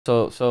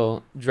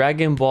So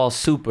Dragon Ball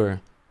Superhero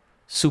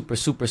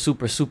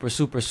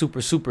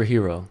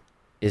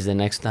is the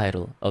next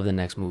title of the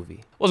next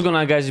movie. What's going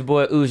on, guys? Your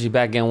boy Uchi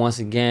back again once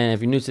again.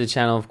 If you're new to the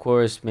channel, of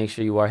course, make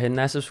sure you are hitting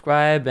that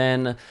subscribe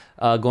and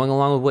going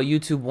along with what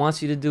YouTube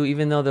wants you to do,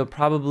 even though they'll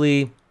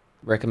probably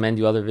recommend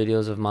you other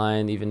videos of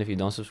mine, even if you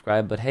don't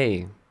subscribe. But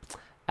hey,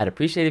 I'd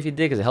appreciate it if you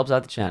did, because it helps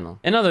out the channel.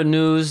 In other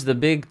news, the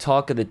big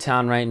talk of the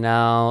town right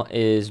now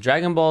is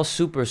Dragon Ball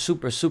Superhero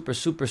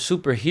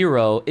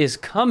is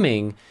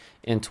coming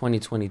in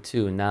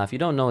 2022. Now, if you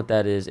don't know what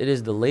that is, it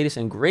is the latest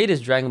and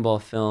greatest Dragon Ball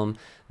film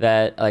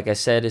that, like I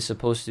said, is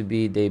supposed to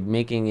be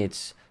making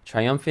its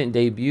triumphant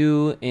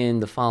debut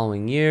in the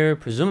following year,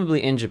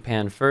 presumably in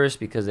Japan first,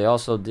 because they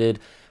also did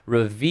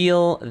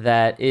reveal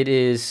that it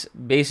is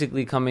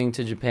basically coming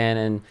to Japan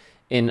and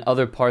in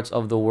other parts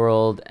of the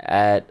world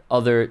at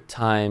other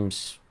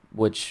times,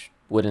 which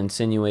would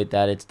insinuate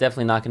that it's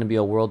definitely not going to be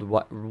a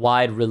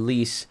worldwide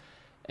release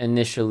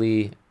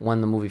initially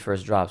when the movie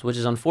first drops, which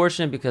is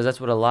unfortunate because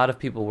that's what a lot of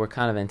people were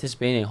kind of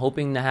anticipating and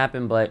hoping to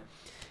happen, but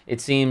it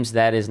seems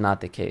that is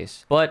not the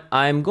case. But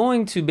I'm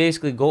going to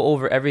basically go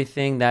over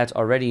everything that's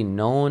already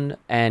known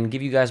and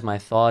give you guys my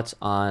thoughts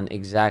on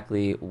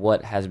exactly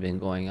what has been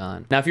going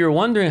on. Now, if you were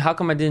wondering how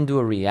come I didn't do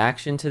a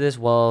reaction to this,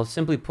 well,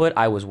 simply put,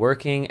 I was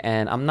working,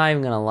 and I'm not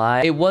even gonna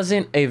lie, it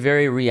wasn't a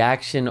very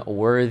reaction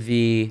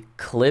worthy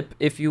clip,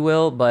 if you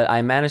will, but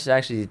I managed to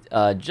actually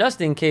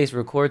just in case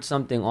record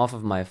something off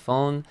of my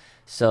phone.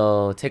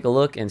 So take a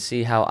look and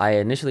see how I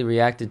initially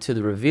reacted to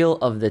the reveal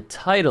of the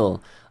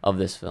title of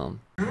this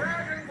film.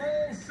 Dragon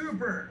Ball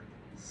Superhero!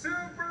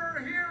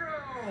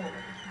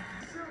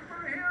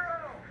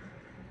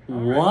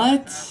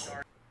 What?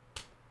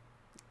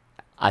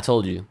 I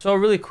told you. So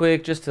really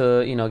quick, just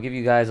to, give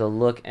you guys a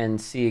look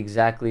and see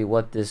exactly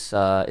what this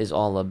is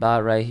all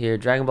about right here.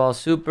 Dragon Ball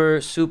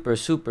Superhero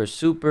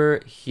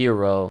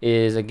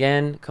is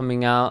again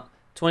coming out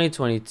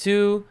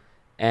 2022.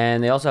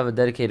 And they also have a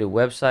dedicated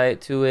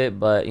website to it,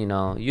 but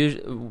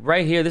usually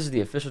right here, this is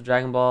the official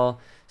Dragon Ball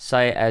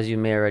site, as you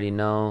may already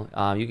know.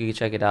 You can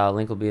check it out.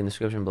 Link will be in the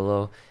description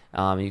below.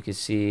 You can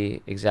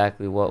see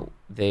exactly what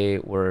they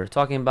were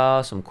talking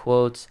about, some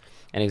quotes,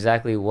 and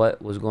exactly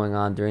what was going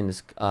on during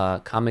this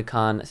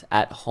Comic-Con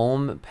at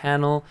Home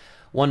panel.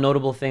 One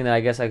notable thing that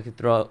I guess I could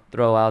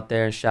throw out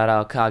there and shout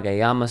out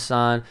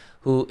Kageyama-san,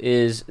 who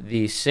is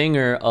the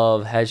singer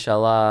of Head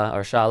Shala,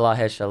 or Shala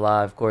Head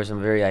Shala, of course, a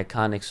very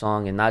iconic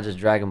song, and not just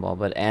Dragon Ball,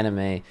 but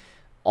anime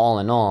all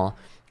in all.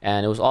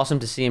 And it was awesome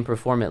to see him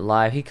perform it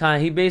live. He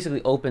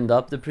basically opened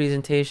up the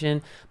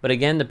presentation, but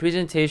again, the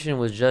presentation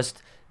was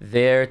just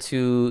there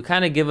to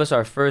kind of give us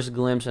our first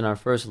glimpse and our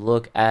first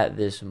look at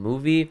this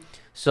movie.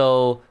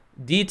 So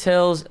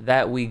details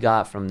that we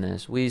got from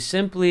this, we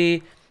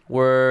simply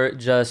were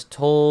just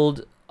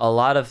told a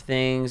lot of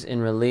things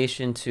in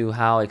relation to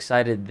how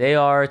excited they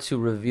are to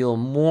reveal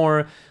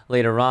more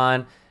later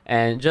on,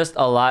 and just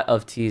a lot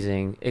of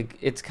teasing.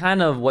 It's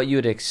kind of what you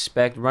would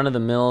expect,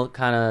 run-of-the-mill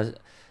kind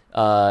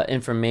of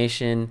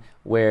information,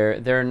 where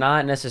they're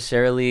not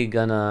necessarily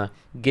gonna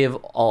give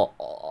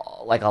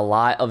like a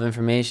lot of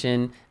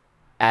information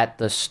at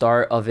the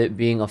start of it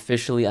being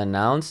officially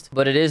announced,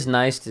 but it is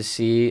nice to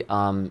see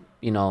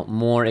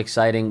more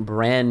exciting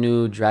brand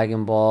new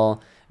Dragon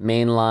Ball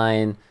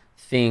mainline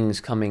things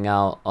coming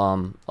out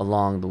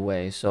along the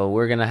way. So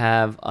we're gonna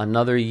have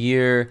another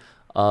year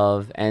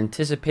of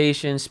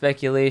anticipation,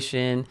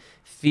 speculation,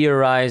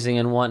 theorizing,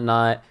 and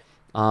whatnot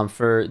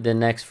for the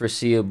next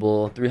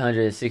foreseeable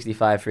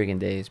 365 freaking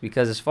days.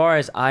 Because as far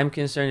as I'm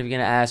concerned, if you're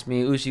gonna ask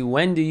me, Uchi,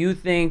 when do you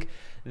think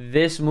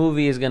this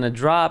movie is gonna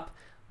drop?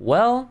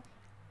 Well,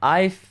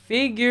 I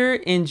figure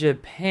in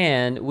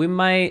Japan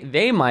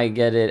they might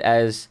get it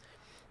as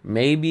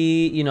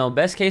maybe,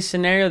 best case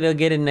scenario, they'll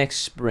get it next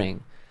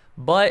spring.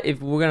 But if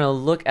we're gonna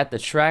look at the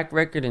track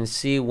record and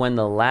see when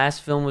the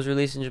last film was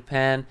released in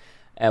Japan,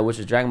 which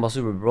was Dragon Ball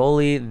Super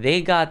Broly,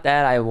 they got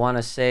that, I want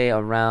to say,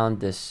 around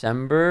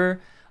December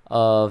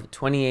of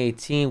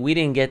 2018. We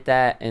didn't get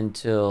that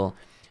until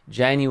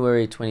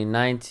January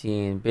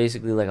 2019,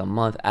 basically like a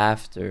month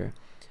after.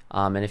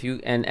 And if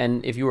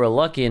you were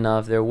lucky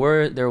enough, there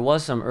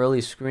was some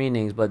early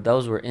screenings, but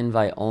those were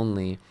invite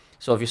only.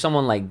 So if you're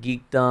someone like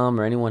Geekdom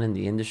or anyone in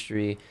the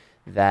industry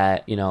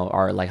that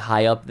are like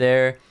high up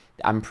there,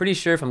 I'm pretty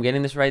sure, if I'm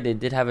getting this right, they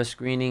did have a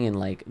screening in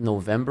like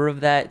November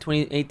of that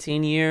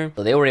 2018 year,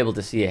 so they were able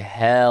to see it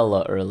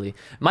hella early.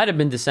 Might have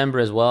been December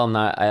as well.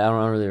 I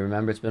don't really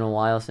remember. It's been a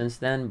while since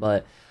then,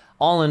 but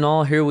all in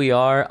all, here we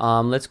are.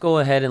 Let's go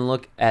ahead and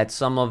look at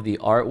some of the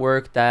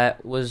artwork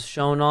that was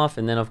shown off,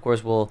 and then of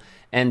course we'll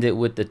end it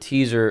with the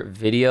teaser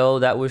video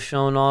that was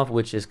shown off,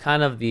 which is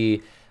kind of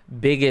the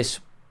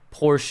biggest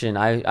portion,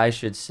 I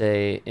should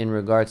say, in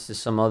regards to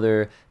some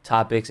other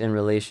topics in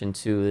relation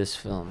to this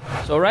film.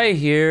 So right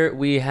here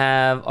we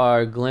have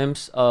our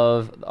glimpse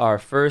of our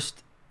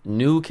first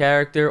new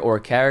character, or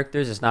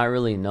characters. It's not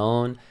really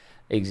known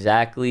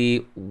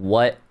exactly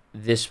what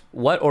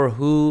or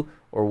who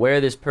or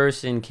where this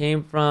person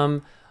came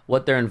from,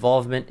 what their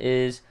involvement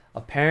is.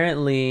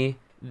 Apparently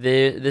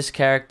this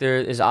character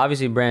is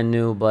obviously brand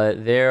new,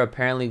 but they're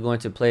apparently going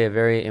to play a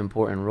very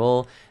important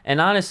role. And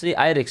honestly,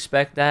 I'd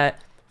expect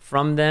that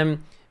from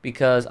them,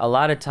 because a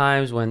lot of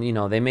times when, you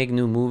know, they make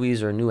new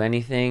movies or new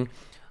anything,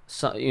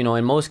 so, you know,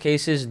 in most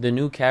cases, the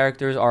new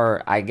characters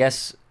are, I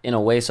guess, in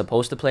a way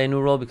supposed to play a new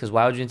role, because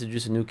why would you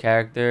introduce a new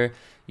character?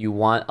 You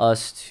want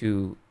us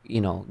to,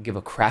 you know, give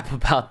a crap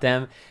about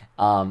them.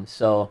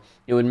 So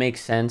it would make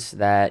sense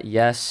that,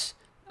 yes,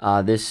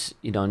 this,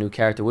 you know, new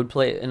character would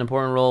play an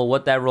important role.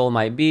 What that role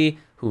might be,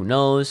 who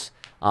knows?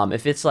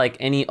 If it's like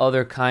any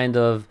other kind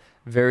of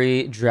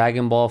very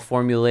Dragon Ball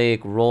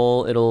formulaic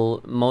role,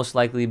 it'll most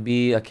likely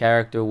be a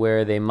character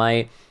where they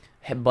might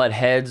butt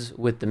heads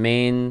with the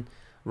main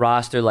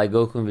roster, like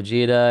Goku and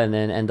Vegeta, and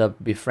then end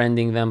up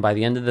befriending them by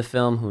the end of the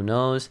film. Who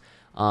knows?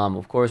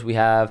 Of course, we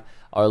have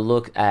our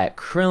look at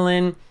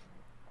Krillin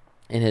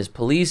in his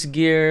police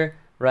gear,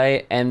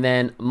 right? And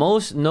then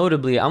most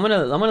notably, I'm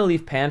gonna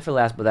leave Pan for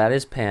last, but that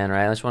is Pan,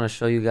 right? I just want to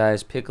show you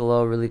guys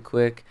Piccolo really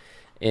quick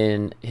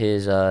in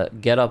his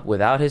getup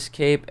without his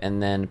cape,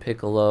 and then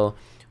Piccolo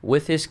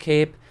with his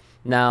cape.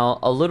 Now,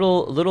 a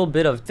little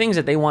bit of things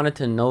that they wanted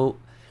to note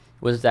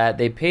was that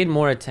they paid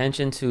more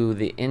attention to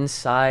the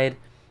inside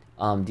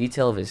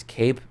detail of his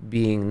cape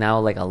being now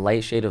like a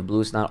light shade of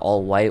blue. It's not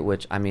all white,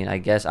 which, I mean, I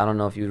guess I don't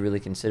know if you really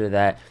consider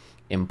that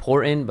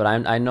important, but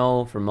I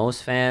know for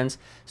most fans,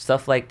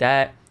 stuff like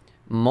that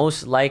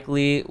most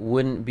likely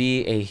wouldn't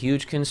be a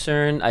huge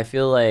concern. I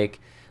feel like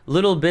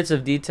little bits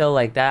of detail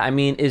like that, I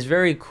mean, is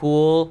very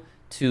cool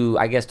to,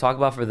 I guess, talk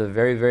about for the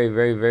very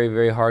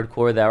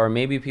hardcore, that, or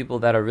maybe people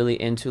that are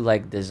really into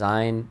like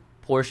design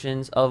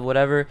portions of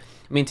whatever.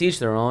 I mean, to each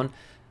their own.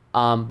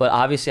 But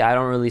obviously I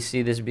don't really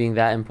see this being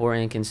that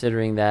important,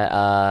 considering that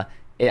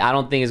I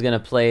don't think it's going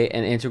to play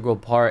an integral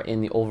part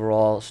in the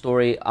overall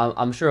story.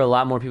 I'm sure a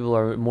lot more people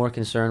are more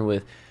concerned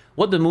with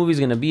what the movie's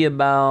going to be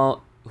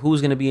about,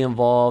 who's going to be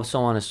involved, so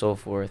on and so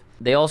forth.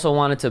 They also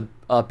wanted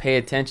to pay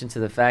attention to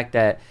the fact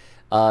that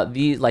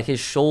these, like his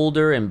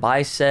shoulder and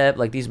bicep,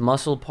 like these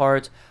muscle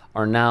parts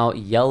are now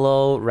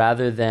yellow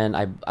rather than,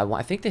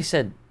 I think they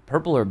said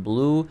purple or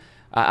blue.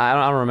 I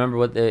don't remember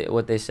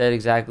what they said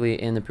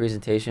exactly in the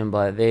presentation,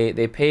 but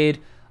they paid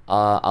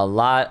a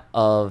lot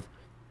of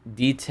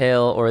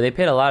detail, or they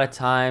paid a lot of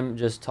time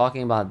just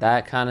talking about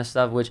that kind of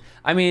stuff, which,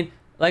 I mean,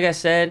 like I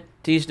said,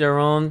 to each their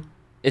own.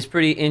 It's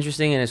pretty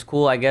interesting and it's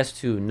cool, I guess,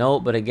 to note,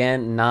 but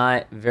again,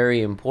 not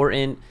very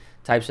important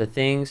types of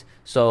things.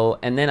 So,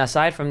 and then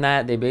aside from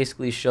that, they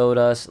basically showed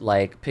us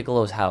like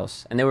Piccolo's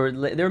house, and they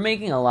were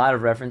making a lot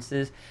of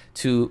references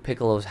to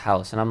Piccolo's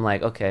house, and I'm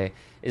like, okay,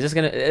 is this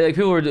gonna, like,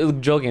 people were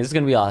joking, is this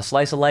gonna be a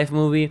slice of life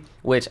movie?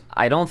 Which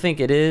I don't think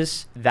it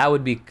is. That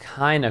would be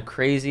kind of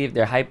crazy if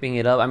they're hyping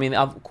it up. I mean,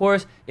 of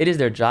course, it is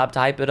their job to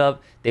hype it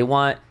up. They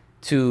want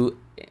to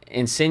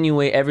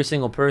insinuate every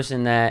single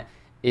person that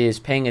is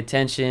paying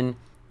attention,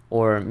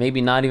 or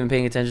maybe not even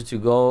paying attention, to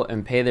go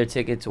and pay their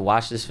ticket to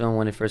watch this film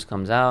when it first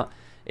comes out.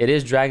 It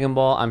is Dragon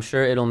Ball. I'm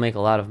sure it'll make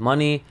a lot of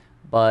money,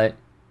 but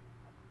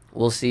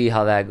we'll see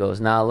how that goes.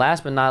 Now,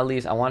 last but not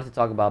least, I wanted to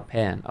talk about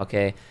Pan,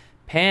 okay?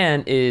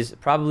 Pan is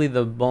probably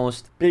the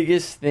most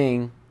biggest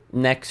thing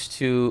next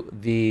to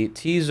the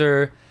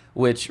teaser,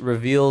 which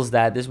reveals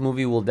that this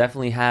movie will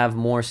definitely have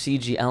more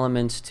CG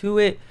elements to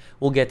it.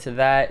 We'll get to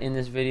that in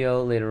this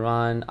video later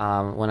on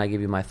when I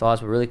give you my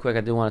thoughts. But really quick,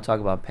 I do want to talk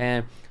about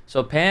Pan.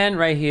 So Pan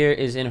right here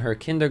is in her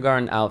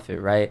kindergarten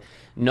outfit, right?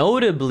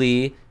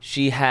 Notably,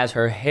 she has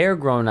her hair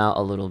grown out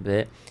a little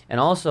bit. And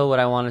also what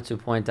I wanted to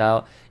point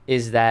out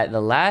is that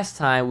the last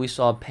time we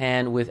saw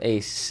Pan with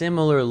a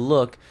similar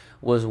look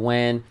was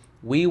when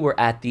we were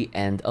at the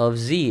end of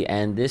Z.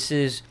 And this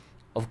is,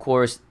 of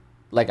course,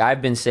 like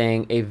I've been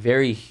saying, a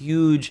very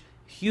huge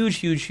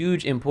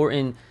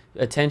important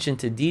attention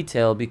to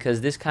detail,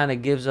 because this kind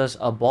of gives us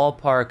a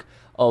ballpark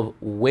of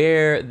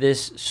where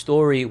this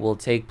story will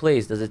take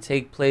place. Does it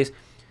take place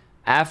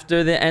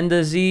after the end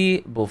of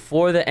Z,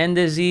 before the end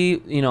of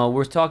Z? You know,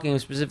 we're talking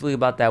specifically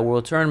about that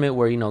world tournament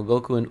where, you know,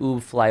 Goku and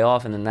Oob fly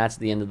off, and then that's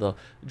the end of the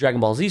Dragon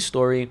Ball Z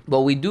story.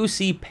 But we do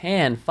see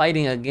Pan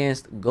fighting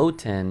against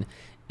Goten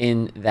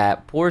in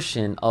that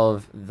portion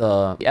of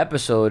the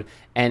episode,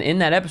 and in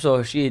that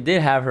episode she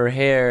did have her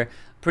hair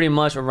pretty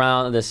much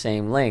around the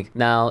same length.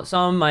 Now,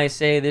 some might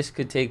say this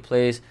could take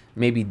place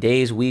maybe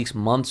days, weeks,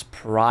 months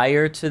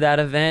prior to that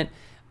event,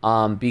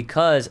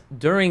 because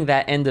during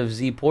that end of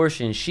Z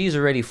portion, she's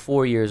already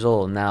 4 years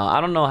old. Now,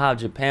 I don't know how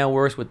Japan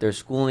works with their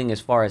schooling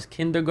as far as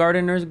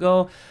kindergarteners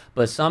go,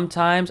 but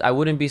sometimes I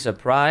wouldn't be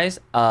surprised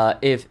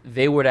if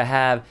they were to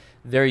have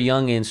their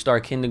youngins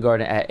start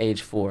kindergarten at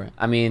age 4.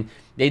 I mean,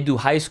 they do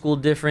high school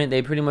different.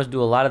 They pretty much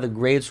do a lot of the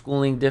grade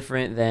schooling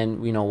different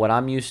than, you know, what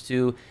I'm used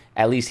to,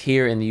 at least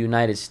here in the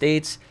United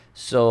States.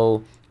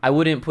 So I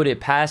wouldn't put it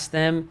past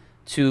them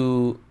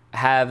to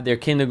have their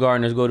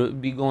kindergartners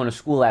be going to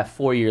school at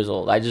 4 years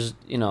old. I just,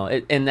 you know,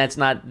 and that's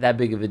not that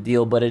big of a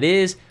deal, but it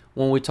is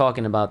when we're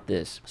talking about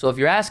this. So if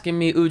you're asking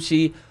me,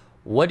 Uchi,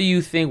 what do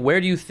you think? Where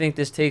do you think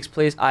this takes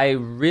place? I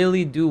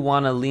really do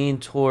want to lean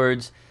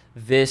towards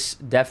this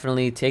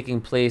definitely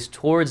taking place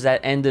towards that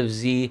end of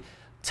Z,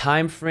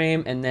 time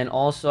frame. And then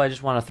also I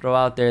just want to throw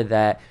out there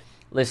that,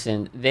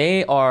 listen,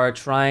 they are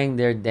trying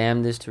their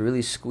damnedest to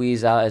really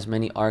squeeze out as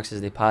many arcs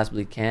as they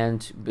possibly can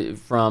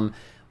from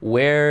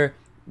where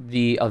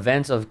the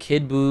events of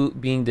Kid Buu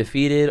being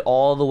defeated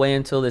all the way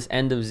until this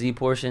end of Z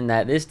portion.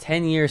 That this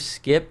 10-year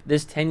skip,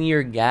 this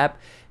 10-year gap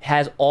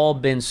has all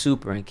been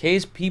super. In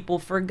case people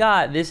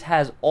forgot, this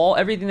has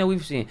everything that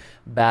we've seen: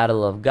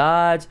 Battle of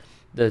Gods,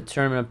 the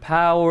Tournament of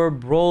Power,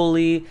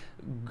 Broly,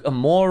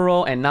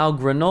 Moro, and now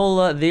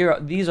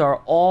Granola. These are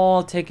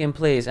all taking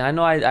place. And I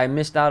know I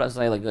missed out. It's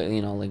like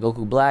you know, like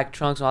Goku Black,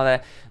 Trunks, and all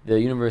that. The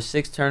Universe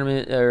 6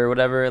 tournament or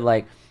whatever,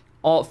 like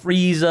all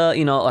Frieza,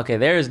 you know, okay,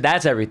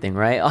 that's everything,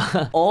 right?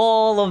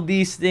 All of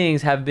these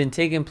things have been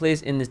taking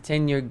place in this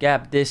 10-year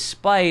gap,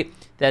 despite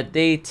that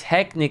they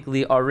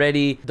technically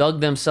already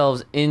dug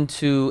themselves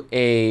into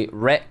a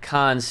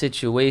retcon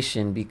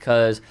situation,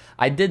 because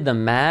I did the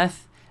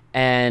math,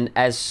 and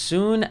as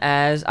soon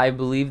as I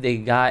believe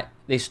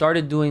they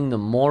started doing the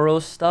Moro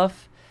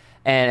stuff,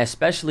 and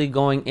especially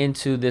going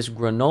into this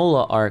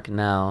Granola arc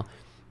now,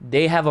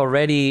 they have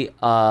already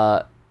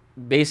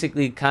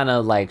basically kind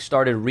of like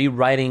started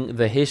rewriting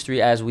the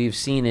history as we've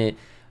seen it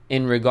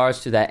in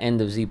regards to that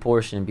end of Z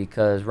portion,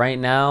 because right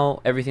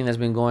now everything that's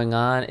been going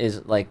on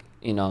is like,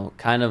 you know,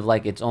 kind of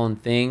like its own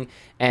thing.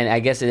 And I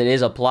guess it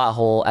is a plot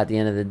hole at the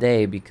end of the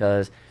day,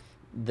 because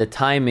the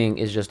timing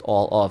is just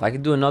all off. I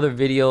could do another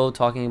video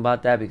talking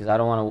about that, because I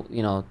don't want to,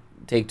 you know,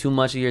 take too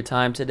much of your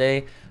time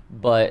today,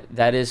 but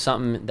that is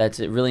something that's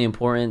really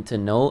important to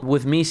note.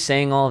 With me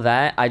saying all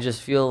that, I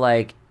just feel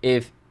like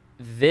if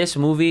this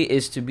movie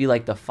is to be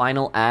like the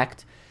final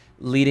act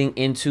leading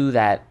into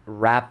that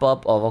wrap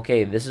up of,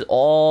 okay,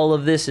 all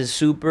of this is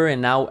super,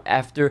 and now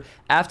after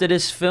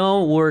this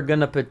film we're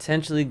gonna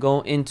potentially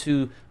go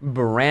into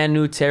brand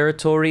new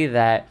territory,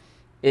 that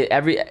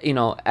you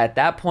know, at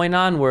that point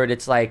onward,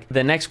 it's like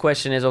the next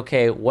question is,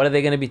 okay, what are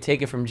they going to be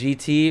taking from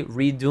GT,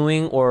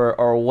 redoing,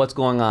 or what's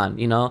going on?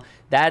 You know,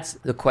 that's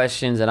the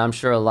questions that I'm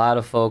sure a lot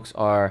of folks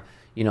are,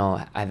 you know,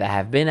 that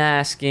have been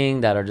asking,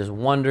 that are just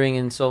wondering,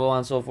 and so on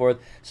and so forth.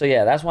 So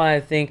yeah, that's why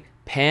I think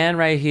Pan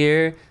right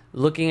here,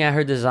 looking at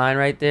her design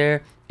right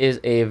there,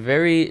 is a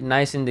very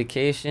nice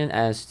indication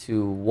as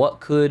to what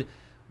could,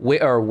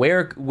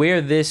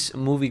 where this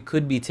movie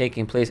could be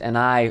taking place. And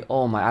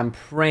I'm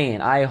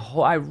praying,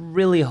 I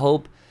really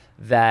hope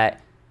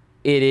that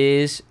it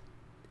is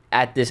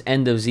at this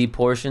end of Z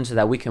portion, so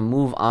that we can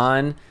move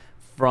on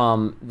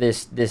from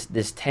this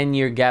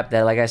 10-year gap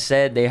that, like I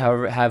said, they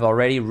have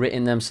already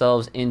written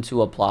themselves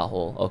into a plot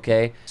hole.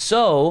 Okay,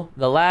 so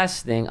the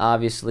last thing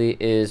obviously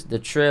is the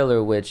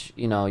trailer, which,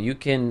 you know, you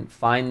can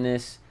find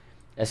this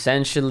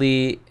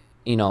essentially,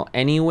 you know,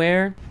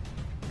 anywhere.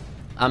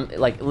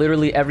 Like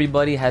literally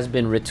everybody has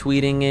been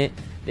retweeting it,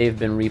 they've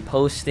been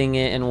reposting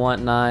it and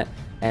whatnot,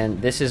 and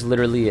this is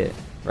literally it,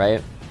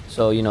 right?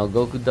 So, you know,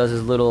 Goku does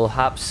his little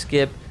hop,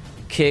 skip,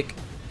 kick,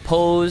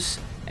 pose,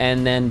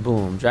 and then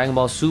boom, Dragon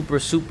Ball Super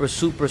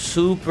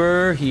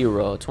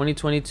Hero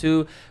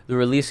 2022. The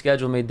release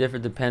schedule may differ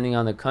depending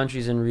on the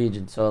countries and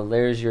regions. So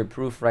there's your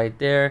proof right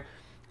there.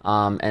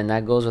 And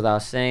that goes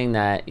without saying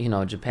that, you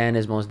know, Japan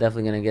is most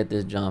definitely going to get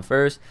this John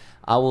first.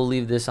 I will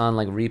leave this on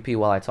like repeat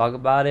while I talk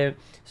about it.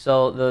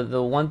 So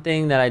the one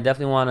thing that I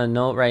definitely want to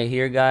note right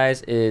here,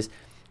 guys, is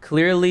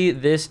clearly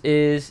this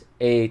is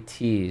a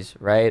tease,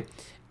 right?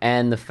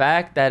 And the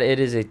fact that it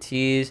is a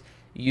tease,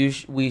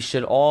 we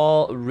should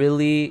all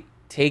really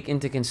take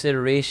into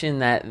consideration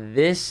that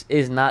this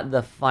is not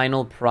the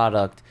final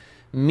product,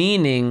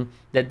 meaning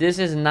that this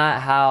is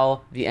not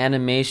how the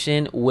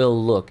animation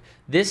will look.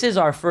 This is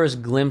our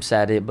first glimpse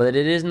at it, but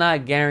it is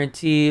not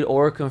guaranteed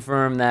or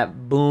confirmed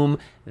that boom,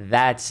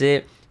 that's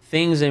it.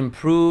 Things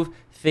improve,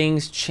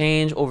 things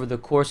change over the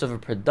course of a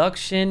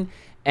production.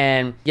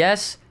 And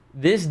yes,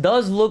 this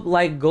does look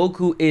like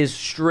Goku is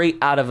straight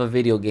out of a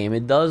video game.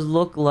 It does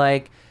look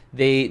like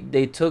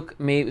they took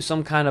maybe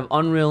some kind of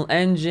Unreal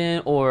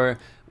Engine or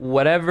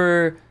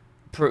whatever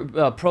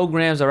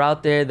programs are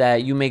out there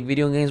that you make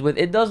video games with.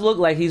 It does look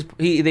like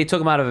they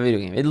took him out of a video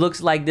game. It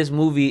looks like this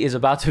movie is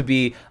about to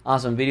be on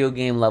some video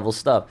game level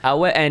stuff.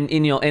 And you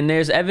know, and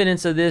there's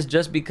evidence of this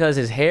just because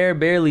his hair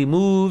barely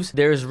moves.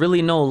 There's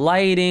really no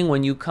lighting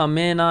when you come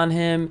in on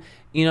him.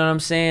 You know what I'm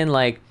saying?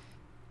 Like,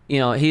 you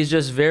know, he's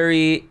just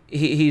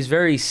he's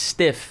very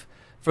stiff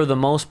for the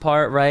most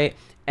part, right?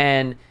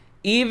 And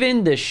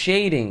even the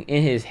shading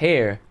in his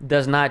hair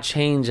does not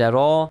change at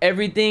all.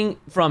 Everything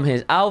from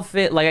his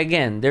outfit, like,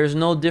 again, there's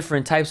no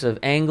different types of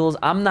angles.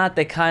 I'm not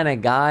the kind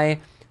of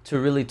guy to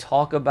really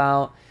talk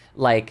about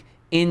like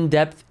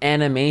in-depth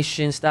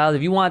animation styles.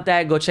 If you want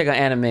that, go check out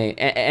Anime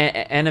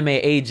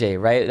AJ,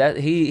 right? That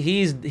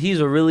he's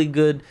a really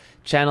good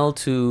channel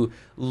to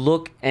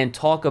look and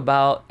talk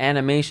about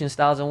animation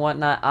styles and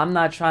whatnot. I'm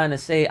not trying to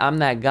say I'm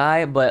that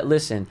guy, but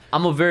listen,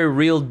 I'm a very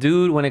real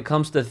dude when it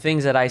comes to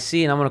things that I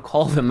see, and I'm gonna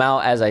call them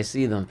out as I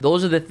see them.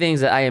 Those are the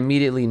things that I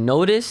immediately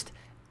noticed,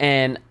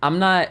 and I'm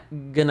not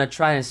gonna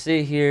try and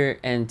sit here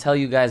and tell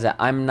you guys that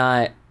I'm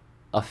not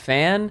a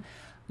fan.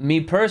 Me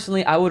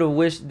personally, I would have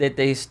wished that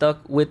they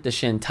stuck with the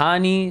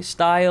Shintani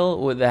style,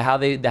 with how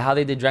they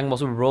did Dragon Ball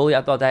Super Broly.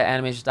 I thought that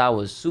animation style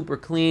was super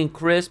clean,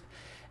 crisp,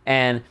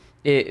 and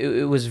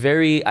it was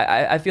very.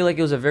 I feel like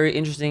it was a very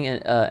interesting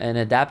and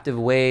adaptive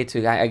way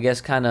to, I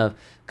guess, kind of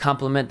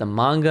complement the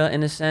manga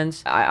in a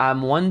sense.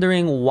 I'm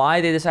wondering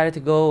why they decided to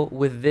go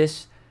with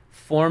this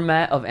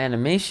format of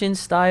animation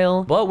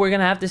style, but we're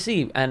gonna have to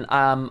see. And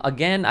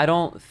again, I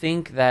don't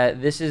think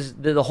that this is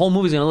the whole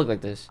movie's gonna look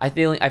like this. I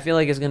feel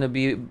like it's gonna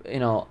be, you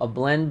know, a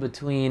blend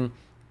between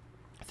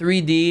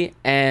 3D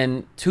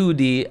and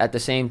 2D at the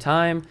same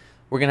time.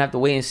 We're gonna have to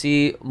wait and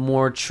see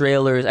more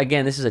trailers.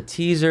 Again, this is a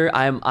teaser.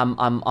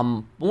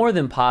 I'm more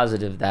than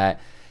positive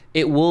that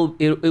it will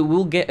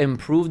get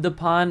improved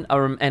upon.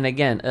 And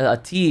again, a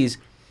tease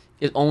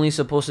is only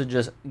supposed to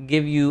just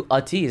give you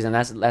a tease, and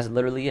that's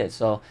literally it.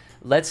 So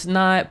let's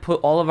not put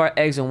all of our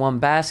eggs in one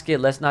basket.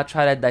 Let's not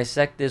try to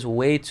dissect this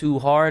way too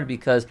hard,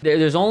 because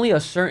there's only a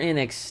certain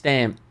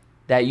extent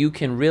that you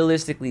can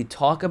realistically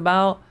talk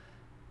about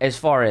as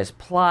far as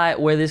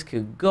plot, where this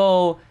could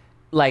go,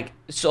 like,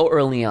 so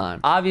early on.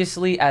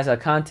 Obviously, as a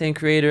content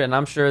creator, and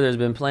I'm sure there's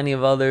been plenty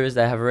of others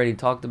that have already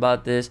talked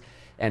about this,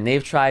 and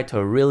they've tried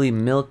to really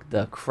milk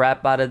the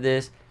crap out of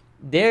this,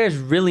 there's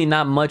really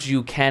not much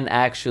you can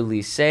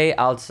actually say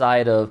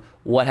outside of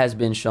what has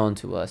been shown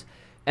to us.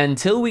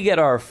 Until we get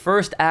our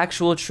first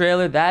actual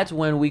trailer, that's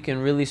when we can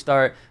really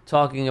start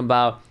talking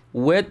about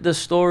what the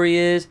story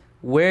is,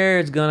 where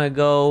it's gonna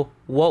go,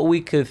 what we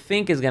could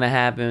think is gonna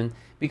happen.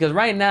 Because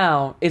right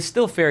now, it's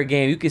still fair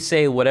game. You could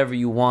say whatever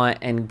you want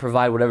and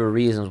provide whatever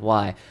reasons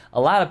why.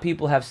 A lot of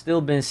people have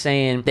still been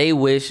saying they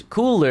wish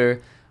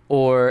Cooler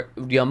or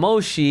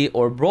Yamoshi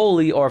or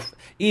Broly or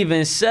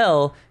even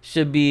Cell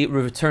should be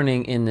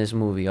returning in this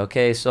movie,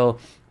 okay? So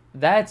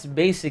that's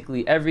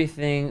basically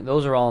everything.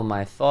 Those are all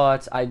my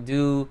thoughts. I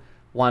do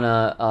want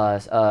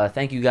to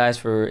thank you guys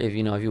for, if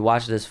you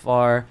watched this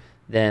far,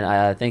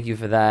 then thank you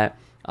for that.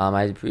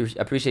 I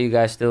appreciate you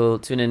guys still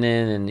tuning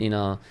in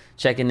and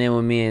checking in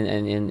with me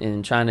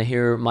and trying to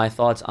hear my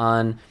thoughts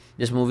on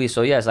this movie.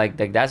 So yes, like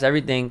that's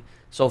everything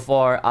so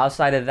far.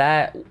 Outside of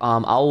that,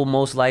 I will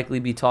most likely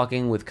be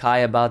talking with Kai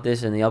about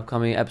this in the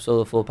upcoming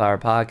episode of Full Power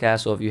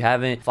Podcast. So if you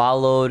haven't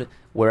followed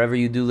wherever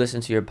you do listen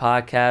to your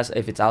podcast,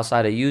 if it's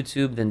outside of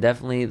YouTube, then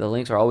definitely the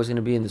links are always going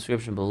to be in the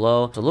description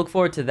below. So look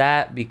forward to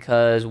that,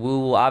 because we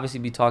will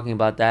obviously be talking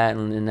about that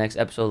in the next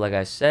episode. Like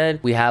I said,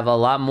 we have a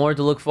lot more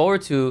to look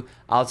forward to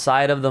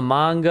outside of the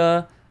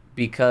manga,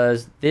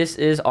 because this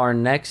is our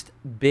next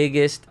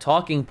biggest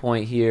talking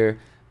point here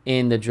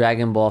in the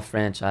Dragon Ball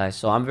franchise.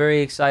 So I'm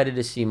very excited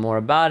to see more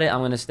about it. I'm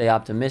going to stay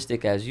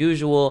optimistic as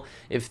usual.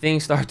 If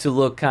things start to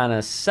look kind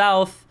of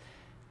south,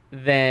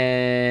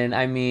 then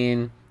I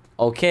mean,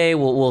 okay,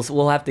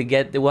 we'll have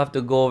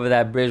to go over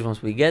that bridge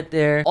once we get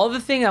there. Other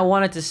thing I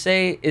wanted to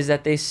say is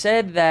that they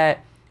said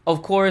that,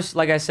 of course,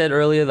 like I said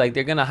earlier, like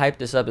they're gonna hype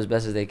this up as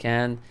best as they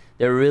can.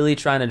 They're really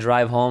trying to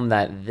drive home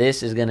that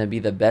this is gonna be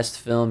the best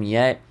film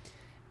yet.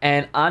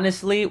 And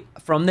honestly,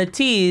 from the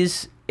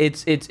tease,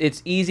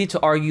 it's easy to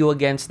argue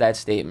against that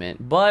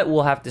statement. But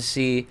we'll have to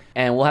see,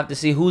 and we'll have to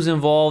see who's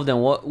involved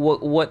and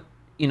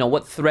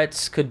what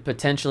threats could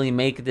potentially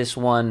make this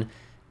one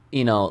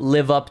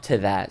live up to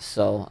that.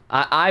 So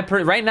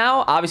right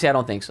now, obviously I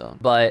don't think so,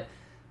 but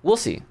we'll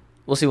see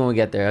when we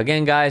get there.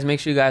 Again, guys, make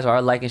sure you guys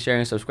are liking,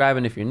 sharing,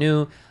 subscribing if you're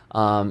new.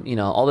 All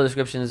the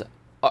descriptions,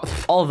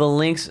 all the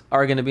links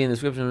are going to be in the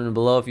description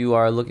below if you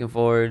are looking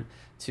forward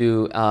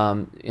to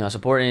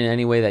supporting in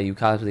any way that you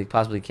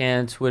possibly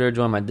can. Twitter,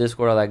 join my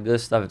Discord, all that good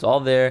stuff, it's all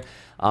there.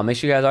 Make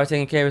sure you guys are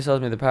taking care of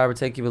yourselves. May the power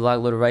protect, keep it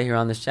locked, loaded right here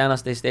on this channel.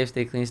 Stay safe,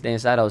 stay clean, stay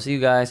inside. I'll see you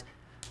guys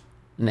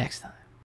next time.